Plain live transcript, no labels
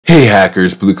Hey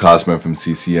hackers, Blue Cosmo from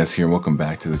CCS here. Welcome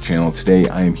back to the channel. Today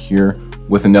I am here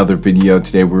with another video.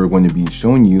 Today we're going to be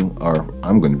showing you, or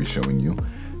I'm going to be showing you,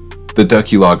 the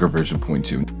Keylogger version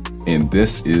 0.2. And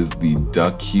this is the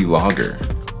Keylogger.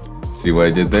 See what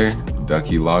I did there?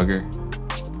 Keylogger,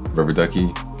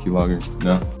 RubberDucky, Keylogger,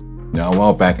 no? Now a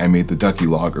while back I made the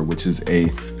Keylogger, which is a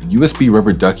USB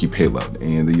RubberDucky payload,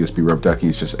 and the USB RubberDucky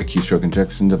is just a keystroke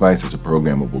injection device. It's a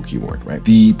programmable keyboard, right?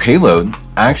 The payload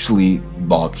actually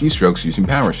logged keystrokes using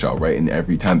PowerShell, right? And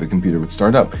every time the computer would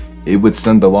start up, it would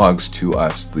send the logs to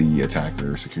us, the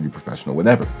attacker, security professional,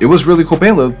 whatever. It was really cool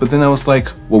payload, but then I was like,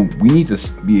 well, we need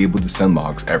to be able to send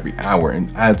logs every hour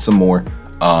and add some more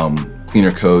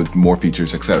cleaner code, more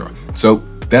features, etc. So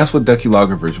that's what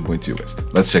Keylogger version 0.2 is.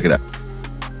 Let's check it out.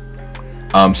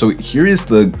 So here is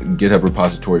the GitHub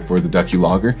repository for the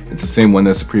Keylogger. It's the same one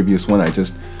as the previous one. I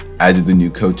just added the new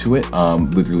code to it,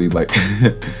 literally like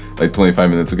like 25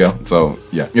 minutes ago. So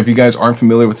yeah, if you guys aren't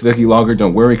familiar with the Keylogger,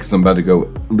 don't worry, because I'm about to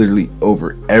go literally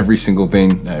over every single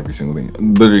thing, not every single thing,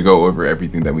 literally go over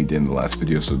everything that we did in the last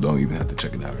video. So don't even have to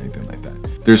check it out or anything like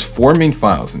that. There's 4 main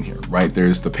files in here, right?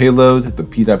 There's the payload, the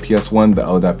p.ps1, the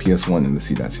l.ps1, and the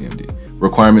c.cmd.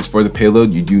 Requirements for the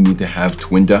payload: you do need to have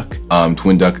TwinDuck.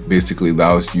 TwinDuck basically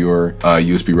allows your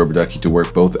USB RubberDucky to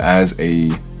work both as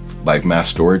a mass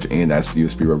storage and as the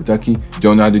USB RubberDucky. If you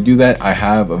don't know how to do that, I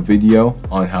have a video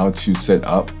on how to set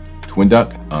up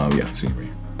TwinDuck. Yeah, see right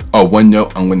here. Oh, one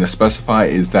note I'm going to specify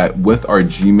is that with our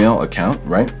Gmail account,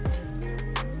 right,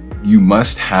 you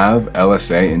must have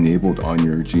LSA enabled on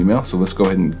your Gmail. So let's go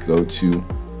ahead and go to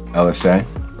LSA,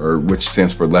 or which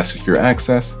stands for less secure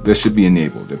access. This should be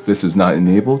enabled. If this is not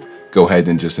enabled, go ahead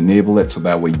and just enable it, so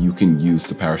that way you can use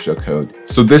the PowerShell code.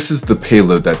 So this is the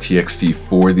payload.txt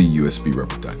for the USB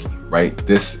RubberDucky, right?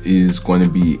 This is going to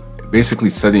be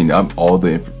basically setting up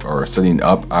setting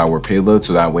up our payload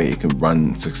so that way it can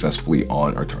run successfully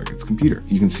on our target's computer.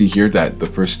 You can see here that the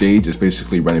first stage is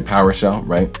basically running PowerShell,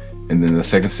 right? And then the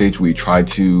second stage, we try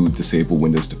to disable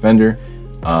Windows Defender.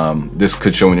 This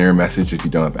could show an error message if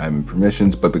you don't have admin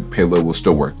permissions, but the payload will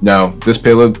still work. Now, this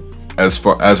payload,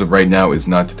 as of right now, is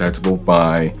not detectable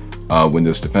by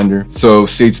Windows Defender. So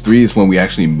stage 3 is when we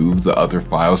actually move the other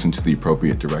files into the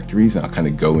appropriate directories. I'll kind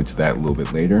of go into that a little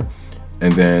bit later.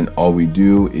 And then all we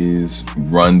do is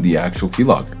run the actual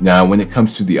keylogger. Now, when it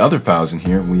comes to the other files in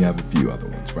here, we have a few other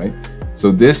ones, right?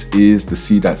 So this is the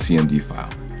c.cmd file.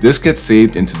 This gets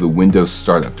saved into the Windows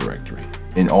startup directory.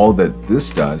 And all that this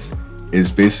does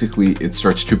is basically it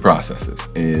starts 2 processes,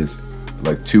 is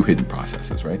like 2 hidden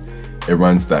processes, right? It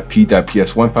runs that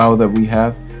p.ps1 file that we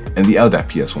have and the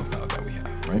l.ps1 file that we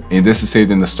have, right? And this is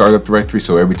saved in the startup directory,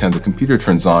 so every time the computer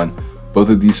turns on, both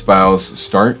of these files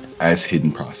start as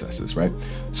hidden processes, right?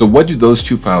 So what do those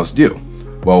 2 files do?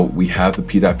 Well, we have the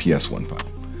p.ps1 file.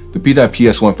 The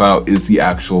p.ps1 file is the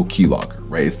actual keylogger,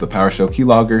 right? It's the PowerShell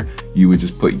keylogger. You would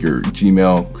just put your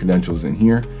Gmail credentials in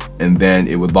here, and then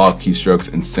it would log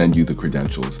keystrokes and send you the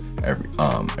credentials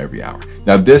every hour.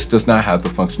 Now, this does not have the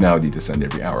functionality to send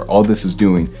every hour. All this is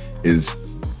doing is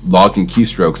logging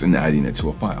keystrokes and adding it to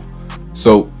a file.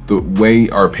 So the way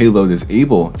our payload is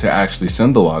able to actually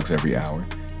send the logs every hour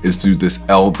is through this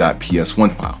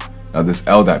l.ps1 file. Now, this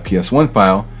l.ps1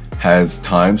 file has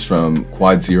times from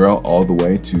quad 0 all the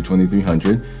way to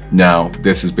 2300. Now,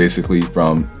 this is basically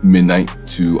from midnight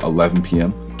to 11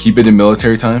 p.m. Keep it in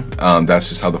military time. That's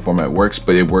just how the format works,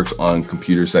 but it works on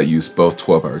computers that use both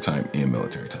 12-hour time and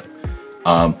military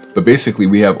time. But basically,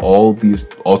 we have all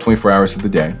 24 hours of the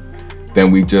day. Then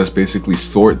we just basically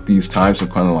sort these times in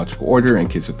chronological order in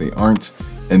case if they aren't.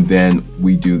 And then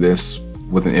we do this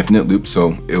with an infinite loop,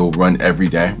 so it will run every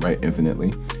day, right,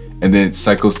 infinitely. And then it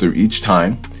cycles through each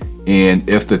time. And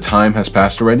if the time has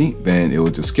passed already, then it will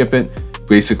just skip it.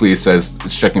 Basically, it says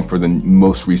it's checking for the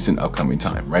most recent upcoming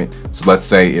time, right? So let's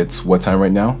say it's what time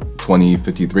right now?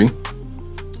 2053.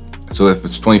 So if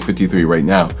it's 2053 right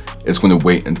now, it's going to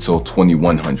wait until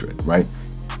 2100, right?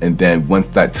 And then once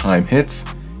that time hits,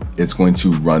 it's going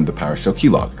to run the PowerShell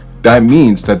keylogger. That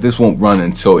means that this won't run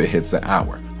until it hits the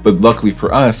hour. But luckily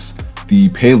for us, the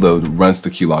payload runs the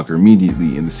keylogger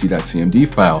immediately, and the c.cmd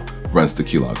file runs the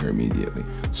keylogger immediately.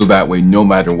 So that way, no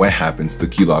matter what happens, the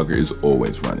keylogger is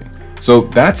always running. So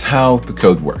that's how the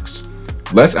code works.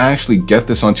 Let's actually get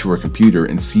this onto our computer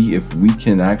and see if we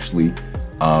can actually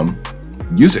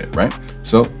use it, right?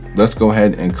 So let's go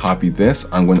ahead and copy this.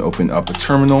 I'm going to open up a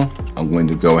terminal. I'm going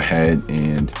to go ahead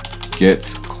and git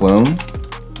clone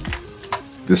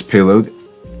this payload.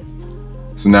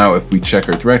 So now if we check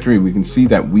our directory, we can see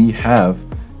that we have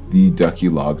the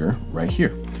Keylogger right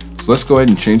here. So let's go ahead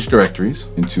and change directories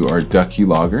into our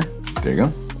Keylogger. There you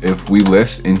go. If we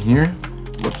list in here,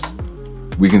 whoops,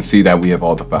 we can see that we have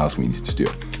all the files we need to do.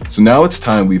 So now it's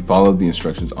time we follow the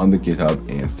instructions on the GitHub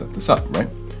and set this up, right?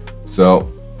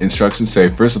 So instructions say,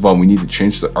 first of all, we need to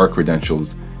change our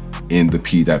credentials in the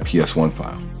p.ps1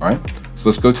 file, all right? So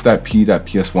let's go to that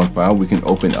p.ps1 file. We can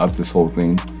open up this whole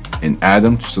thing and add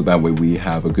them so that way we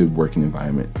have a good working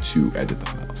environment to edit the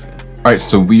files in. All right,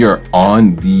 so we are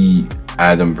on the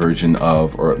Atom version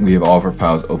of, or we have all of our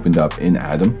files opened up in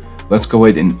Atom. Let's go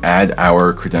ahead and add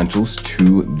our credentials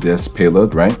to this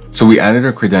payload, right? So we added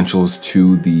our credentials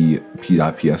to the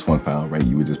p.ps1 file, right?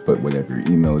 You would just put whatever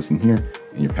your email is in here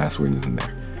and your password is in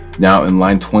there. Now in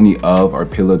line 20 of our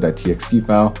payload.txt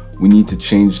file, we need to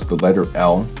change the letter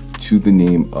L to the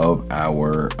name of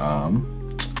our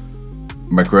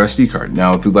micro SD card.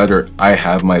 Now the letter, I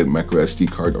have my micro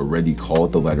SD card already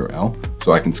called the letter L,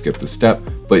 so I can skip the step.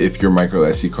 But if your micro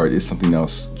SD card is something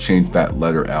else, change that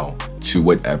letter L to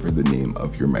whatever the name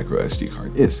of your micro SD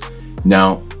card is.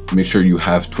 Now make sure you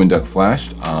have TwinDuck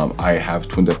flashed. I have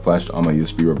TwinDuck flashed on my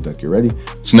USB RubberDucky already.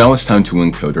 So now it's time to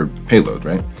encode our payload,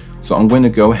 right? So I'm going to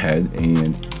go ahead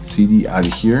and CD out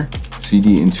of here,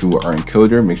 CD into our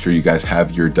encoder. Make sure you guys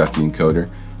have your DucKey encoder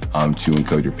to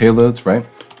encode your payloads, right?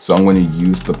 So I'm going to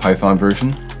use the Python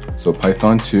version. So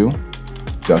Python 2,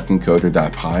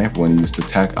 duckencoder.py. I'm going to use the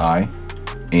tag I,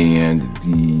 and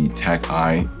the tag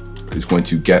I is going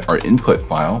to get our input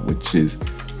file, which is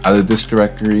out of this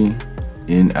directory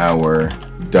in our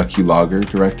Keylogger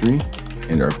directory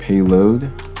and our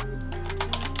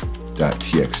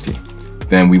payload.txt.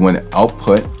 Then we want to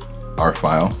output our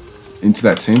file into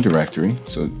that same directory.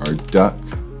 So our duck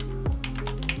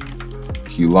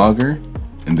keylogger,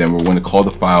 and then we're going to call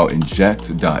the file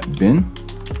inject.bin,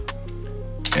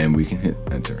 and we can hit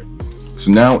enter.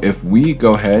 So now if we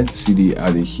go ahead, CD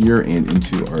out of here and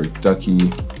into our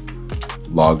DucKey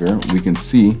logger, we can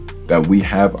see that we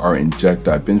have our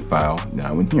inject.bin file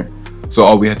now in here. So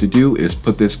all we have to do is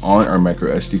put this on our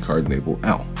micro SD card label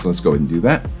L. So let's go ahead and do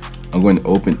that. I'm going to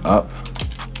open up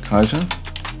Kaja.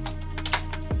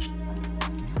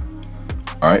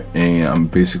 All right, and I'm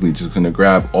basically just going to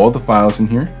grab all the files in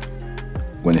here.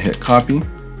 I'm going to hit copy,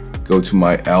 go to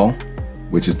my L,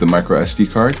 which is the micro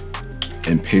SD card,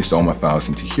 and paste all my files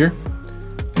into here.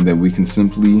 And then we can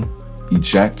simply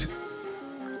eject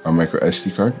our micro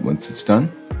SD card once it's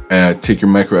done. Take your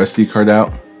micro SD card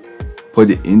out, put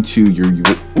it into your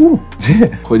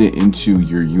put it into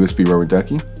your USB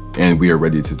RubberDucky, and we are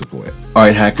ready to deploy it. All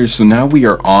right, hackers, so now we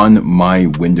are on my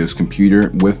Windows computer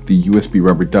with the USB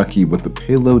RubberDucky with the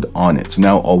payload on it. So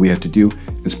now all we have to do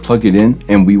is plug it in,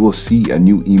 and we will see a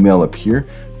new email appear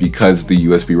because the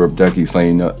USB RubberDucky is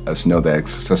letting us know that it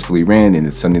successfully ran, and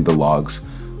it's sending the logs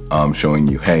showing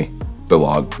you, hey, the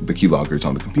keylogger is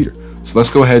on the computer. So let's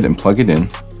go ahead and plug it in.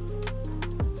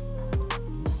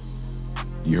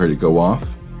 You heard it go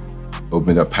off.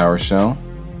 Open up PowerShell.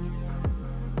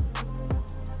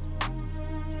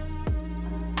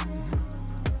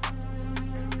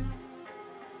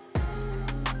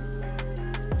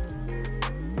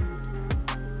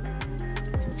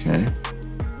 Okay.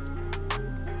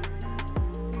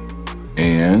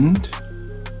 And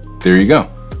there you go.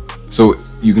 So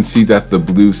you can see that the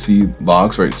blue C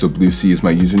logs, right? So blue C is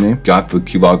my username, got the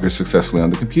keylogger successfully on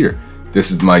the computer.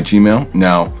 This is my Gmail.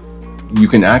 Now, you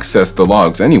can access the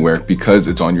logs anywhere because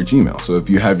it's on your Gmail. So if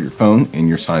you have your phone and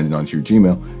you're signed in onto your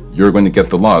Gmail, you're going to get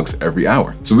the logs every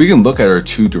hour. So we can look at our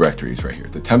two directories right here,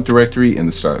 the temp directory and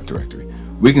the startup directory.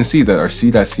 We can see that our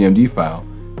c.cmd file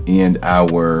and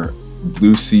our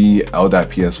blue C,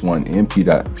 l.ps1, and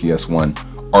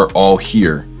p.ps1 are all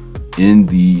here in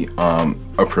the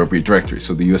appropriate directory.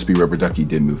 So the USB RubberDucky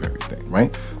did move everything,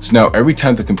 right? So now every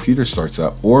time the computer starts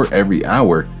up or every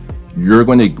hour, you're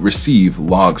going to receive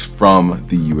logs from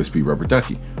the USB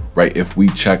RubberDucky, right? If we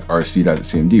check our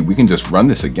c.cmd, we can just run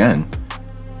this again.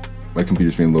 My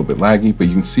computer's being a little bit laggy, but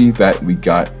you can see that we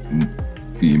got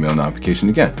the email notification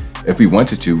again. If we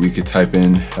wanted to, we could type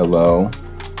in hello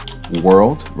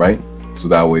world, right? So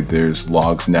that way there's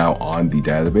logs now on the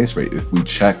database, right? If we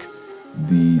check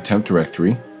the temp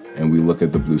directory and we look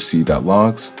at the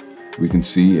bluec.logs, we can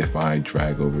see if I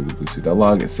drag over the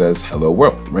bluec.log, it says hello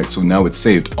world, right? So now it's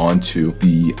saved onto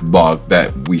the log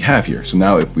that we have here. So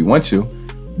now if we want to,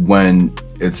 when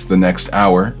it's the next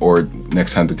hour or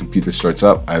next time the computer starts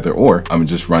up, either or, I'm gonna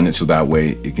just run it so that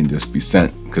way it can just be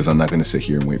sent, because I'm not gonna sit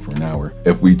here and wait for an hour.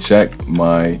 If we check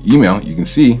my email, you can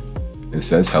see it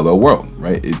says hello world,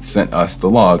 right? It sent us the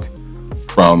log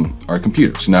from our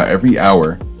computer. So now every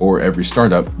hour or every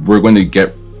startup, we're going to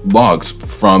get logs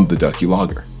from the DucKey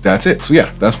logger. That's it. So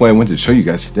yeah, that's why I wanted to show you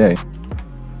guys today.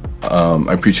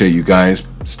 I appreciate you guys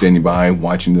standing by,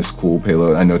 watching this cool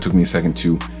payload. I know it took me a second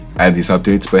to add these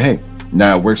updates, but hey,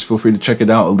 Now it works. Feel free to check it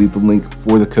out. I'll leave the link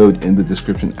for the code in the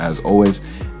description as always.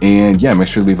 And yeah, make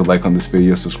sure to leave a like on this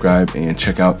video, subscribe, and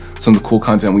check out some of the cool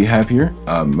content we have here.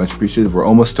 Much appreciated. We're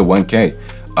almost to 1K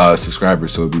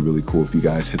subscribers, so it'd be really cool if you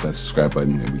guys hit that subscribe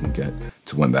button and we can get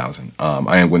to 1,000.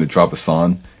 I am going to drop a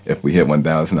song if we hit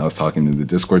 1,000. I was talking to the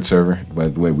Discord server. By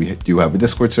the way, we do have a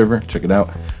Discord server. Check it out.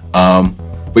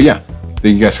 But yeah,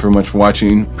 thank you guys very much for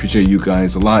watching. Appreciate you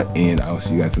guys a lot, and I will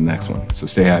see you guys in the next one. So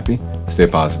stay happy, stay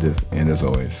positive, and as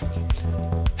always,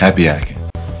 happy hacking.